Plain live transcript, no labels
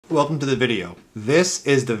Welcome to the video. This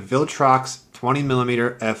is the Viltrox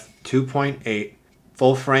 20mm F2.8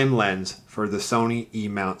 full frame lens for the Sony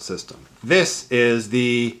E-mount system. This is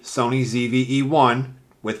the Sony ZV-E1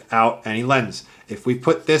 without any lens. If we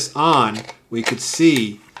put this on, we could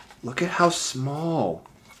see, look at how small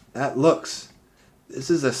that looks. This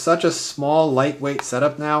is such a small, lightweight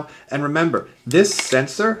setup now. And remember, this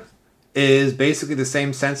sensor is basically the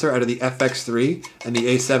same sensor out of the FX3 and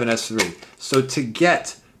the A7S3. So to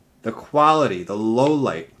get the quality, the low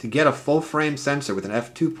light, to get a full frame sensor with an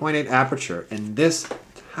f2.8 aperture in this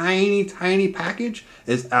tiny package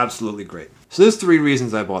is absolutely great. So there's three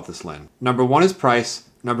reasons I bought this lens. Number one is price,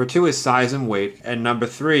 number two is size and weight, and number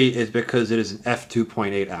three is because it is an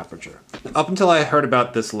f2.8 aperture. Up until I heard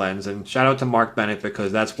about this lens, and shout out to Mark Bennett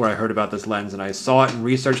because that's where I heard about this lens and I saw it and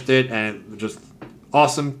researched it and it just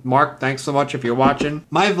awesome. Mark, thanks so much if you're watching.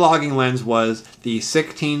 My vlogging lens was the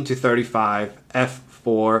 16-35 f4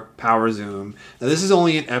 power zoom. Now this is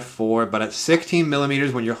only an f4, but at 16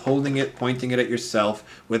 millimeters when you're holding it, pointing it at yourself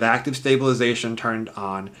with active stabilization turned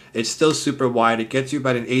on, it's still super wide. It gets you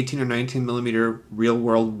about an 18 or 19 millimeter real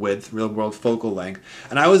world width, real world focal length.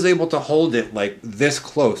 And I was able to hold it like this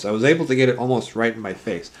close. I was able to get it almost right in my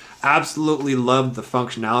face. Absolutely loved the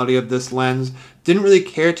functionality of this lens. Didn't really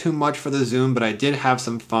care too much for the zoom, but I did have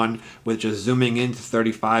some fun with just zooming into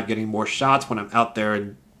 35, getting more shots when I'm out there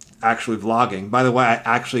and actually vlogging. By the way, I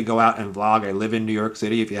actually go out and vlog. I live in New York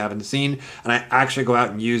City, if you haven't seen, and I actually go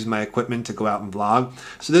out and use my equipment to go out and vlog.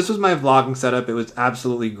 So this was my vlogging setup. It was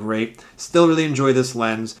absolutely great. Still really enjoy this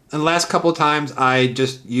lens. And the last couple of times, I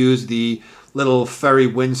just used the little furry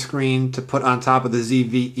windscreen to put on top of the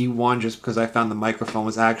ZV-E1 just because I found the microphone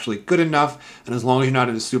was actually good enough, and as long as you're not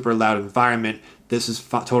in a super loud environment, this is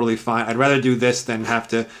totally fine. I'd rather do this than have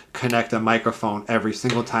to connect a microphone every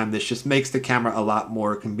single time. This just makes the camera a lot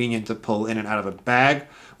more convenient to pull in and out of a bag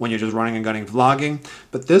when you're just running and gunning vlogging.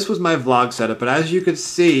 But this was my vlog setup, but as you could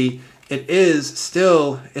see, it's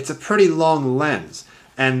a pretty long lens.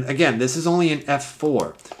 And again, this is only an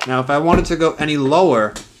f4. Now, if I wanted to go any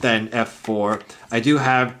lower than f4, I do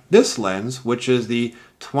have this lens, which is the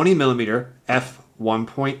 20mm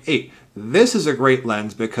f1.8. This is a great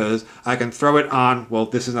lens because I can throw it on, well,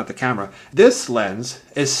 this is not the camera. This lens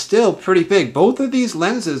is still pretty big. Both of these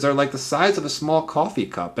lenses are like the size of a small coffee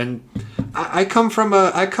cup. And I come from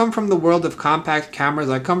the world of compact cameras.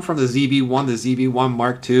 I come from the ZV-1, the ZV-1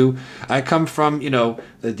 Mark II. I come from, you know,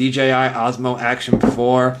 the DJI Osmo Action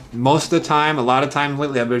 4. Most of the time, a lot of times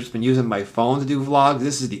lately, I've just been using my phone to do vlogs.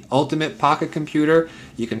 This is the ultimate pocket computer.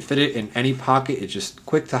 You can fit it in any pocket. It's just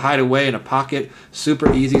quick to hide away in a pocket,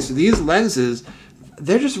 super easy. So these lenses,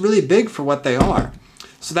 they're just really big for what they are.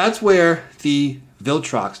 So that's where the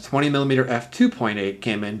Viltrox 20mm f2.8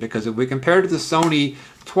 came in, because if we compare it to the Sony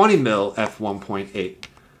 20mm f1.8,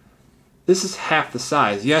 this is half the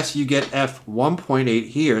size. Yes, you get f1.8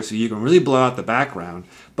 here, so you can really blow out the background,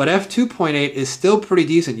 but f2.8 is still pretty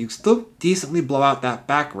decent. You can still decently blow out that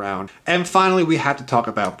background. And finally, we have to talk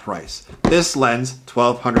about price. This lens,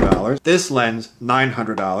 $1,200. This lens,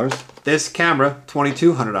 $900. This camera,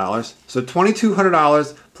 $2,200. So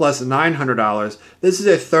 $2,200 plus $900. This is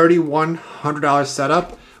a $3,100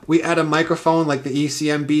 setup. We add a microphone like the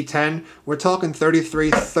ECM B10, we're talking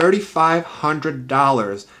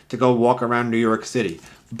 $3,500 to go walk around New York City.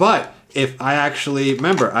 But if I actually,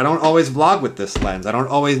 remember, I don't always vlog with this lens. I don't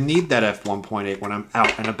always need that f1.8 when I'm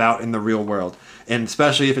out and about in the real world. And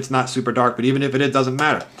especially if it's not super dark, but even if it is, doesn't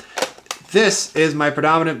matter. This is my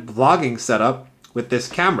predominant vlogging setup with this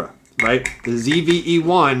camera, right? The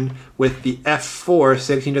ZV-E1 with the f4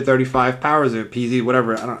 16-35 power zoom, PZ,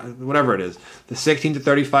 whatever it is. The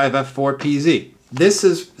 16-35 f4 PZ. This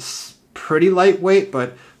is pretty lightweight,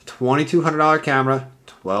 but $2,200 camera,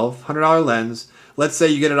 $1,200 lens. Let's say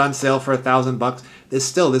you get it on sale for $1,000.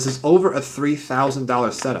 This is over a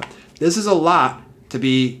 $3,000 setup. This is a lot to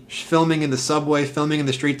be filming in the subway, filming in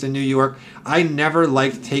the streets in New York. I never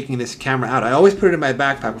liked taking this camera out. I always put it in my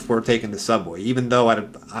backpack before taking the subway, even though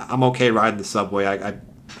I'm okay riding the subway. I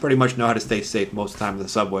pretty much know how to stay safe most of the time in the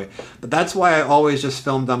subway. But that's why I always just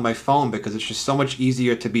filmed on my phone, because it's just so much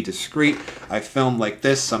easier to be discreet. I film like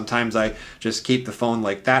this. Sometimes I just keep the phone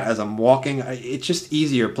like that as I'm walking. It's just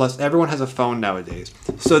easier. Plus, everyone has a phone nowadays.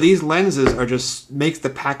 So these lenses are makes the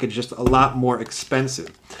package just a lot more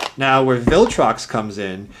expensive. Now, where Viltrox comes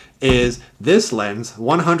in is this lens,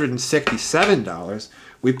 $167.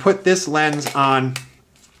 We put this lens on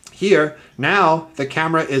here. Now the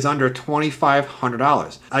camera is under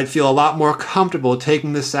 $2,500. I'd feel a lot more comfortable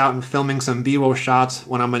taking this out and filming some B-roll shots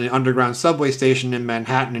when I'm in an underground subway station in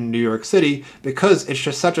Manhattan in New York City, because it's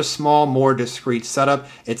just such a small, more discreet setup.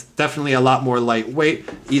 It's definitely a lot more lightweight,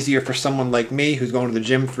 easier for someone like me who's going to the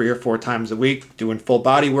gym 3 or 4 times a week, doing full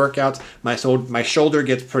body workouts. My shoulder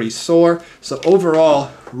gets pretty sore. So overall,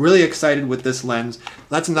 really excited with this lens.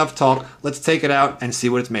 That's enough talk. Let's take it out and see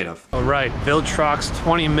what it's made of. All right, Viltrox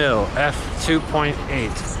 20mm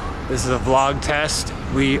F2.8. This is a vlog test.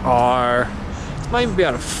 We are, it might be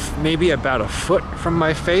maybe about a foot from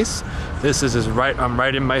my face. This is I'm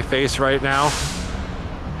right in my face right now,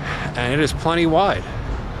 and it is plenty wide.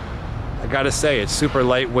 I gotta say, it's super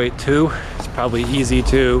lightweight too. It's probably easy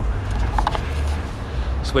to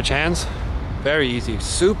switch hands. Very easy,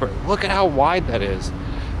 super. Look at how wide that is.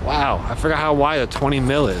 Wow, I forgot how wide a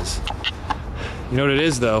 20mm is. You know what it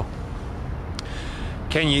is though?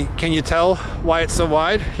 Can you tell why it's so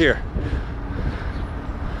wide? Here.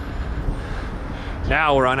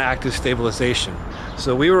 Now we're on active stabilization.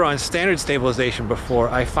 So we were on standard stabilization before.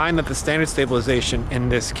 I find that the standard stabilization in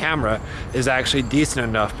this camera is actually decent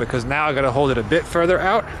enough, because now I gotta hold it a bit further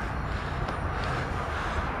out.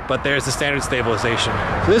 But there's the standard stabilization.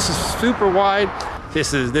 So this is super wide.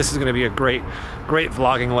 This is gonna be a great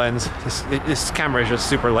vlogging lens. This camera is just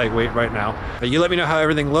super lightweight right now. You let me know how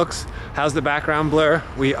everything looks. How's the background blur?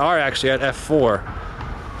 We are actually at f4.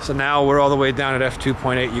 So now we're all the way down at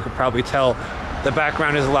f2.8. You could probably tell the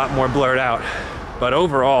background is a lot more blurred out. But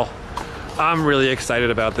overall, I'm really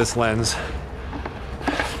excited about this lens.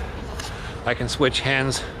 I can switch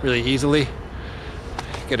hands really easily.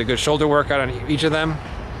 Get a good shoulder workout on each of them.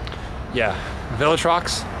 Yeah,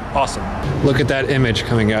 Viltrox, awesome. Look at that image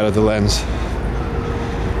coming out of the lens.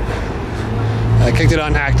 I kicked it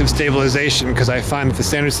on active stabilization because I find that the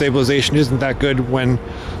standard stabilization isn't that good when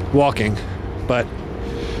walking. But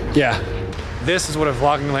yeah, this is what a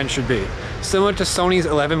vlogging lens should be. Similar to Sony's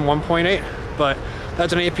 1.8, but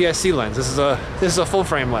that's an APS-C lens. This is a full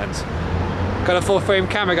frame lens. Got a full frame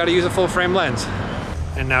camera, got to use a full frame lens.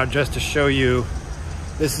 And now just to show you,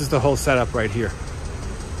 this is the whole setup right here.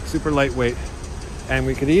 Super lightweight, and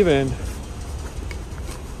we could even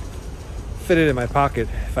fit it in my pocket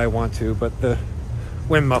if I want to, but the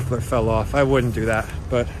wind muffler fell off. I wouldn't do that,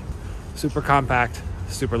 but super compact,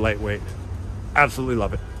 super lightweight. Absolutely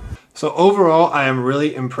love it. So overall, I am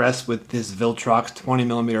really impressed with this Viltrox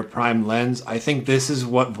 20mm prime lens. I think this is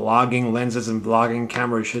what vlogging lenses and vlogging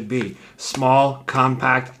cameras should be. Small,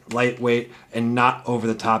 compact, lightweight, and not over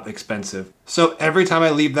the top expensive. So every time I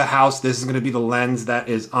leave the house, this is going to be the lens that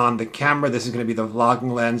is on the camera. This is going to be the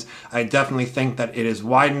vlogging lens. I definitely think that it is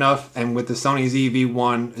wide enough, and with the Sony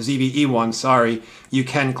ZV-E1, you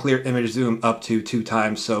can clear image zoom up to 2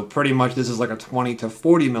 times. So pretty much this is like a 20 to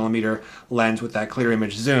 40mm lens with that clear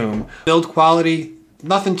image zoom. Build quality,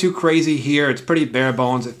 nothing too crazy here. It's pretty bare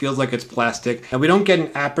bones. It feels like it's plastic. And we don't get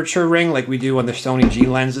an aperture ring like we do on the Sony G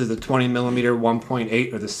lenses, the 20mm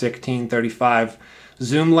 1.8 or the 16-35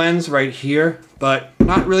 zoom lens right here, but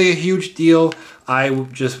not really a huge deal. I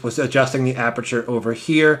just was adjusting the aperture over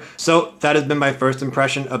here. So that has been my first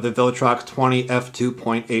impression of the Viltrox 20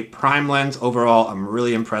 f2.8 prime lens. Overall, I'm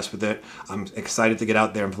really impressed with it. I'm excited to get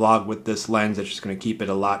out there and vlog with this lens. It's just going to keep it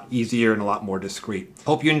a lot easier and a lot more discreet.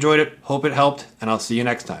 Hope you enjoyed it. Hope it helped, and I'll see you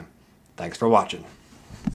next time. Thanks for watching.